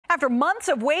After months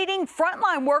of waiting,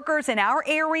 frontline workers in our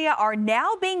area are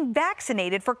now being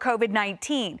vaccinated for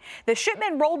COVID-19. The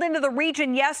shipment rolled into the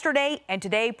region yesterday, and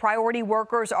today priority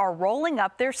workers are rolling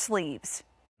up their sleeves.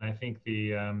 I think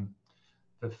the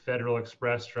Federal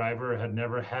Express driver had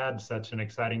never had such an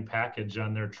exciting package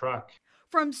on their truck.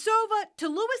 From Sova to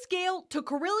Lewis Gale to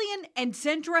Carillion and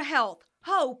Centra Health,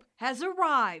 hope has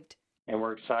arrived. And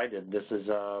we're excited. This is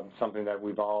something that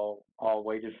we've all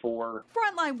waited for.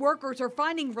 Frontline workers are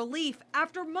finding relief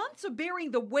after months of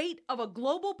bearing the weight of a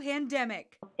global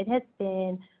pandemic. It has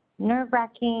been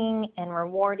nerve-wracking and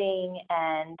rewarding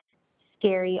and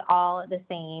scary all at the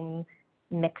same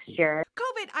mixture.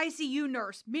 COVID ICU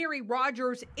nurse Mary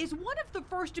Rogers is one of the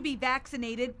first to be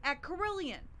vaccinated at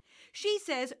Carillion. She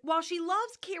says while she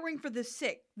loves caring for the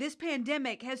sick, this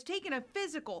pandemic has taken a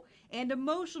physical and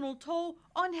emotional toll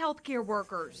on healthcare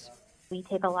workers. We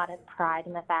take a lot of pride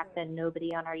in the fact that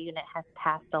nobody on our unit has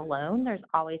passed alone. There's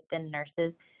always been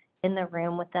nurses in the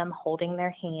room with them holding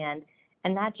their hand,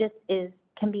 and that just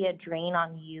can be a drain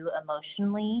on you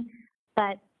emotionally,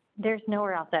 but there's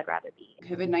nowhere else I'd rather be.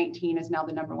 COVID-19 is now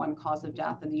the #1 cause of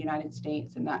death in the United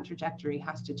States, and that trajectory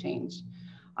has to change.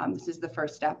 This is the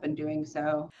first step in doing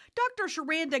so. Dr.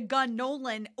 Sharanda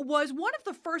Gunn-Nolan was one of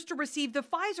the first to receive the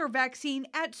Pfizer vaccine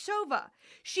at Sova.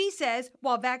 She says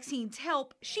while vaccines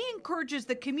help, she encourages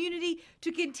the community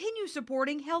to continue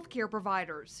supporting healthcare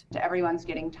providers. Everyone's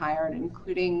getting tired,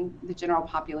 including the general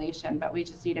population, but we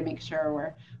just need to make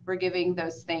sure we're giving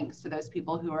those thanks to those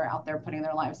people who are out there putting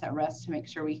their lives at risk to make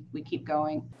sure we keep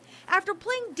going. After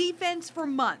playing defense for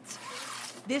months,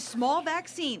 this small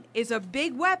vaccine is a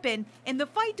big weapon in the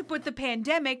fight to put the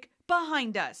pandemic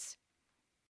behind us.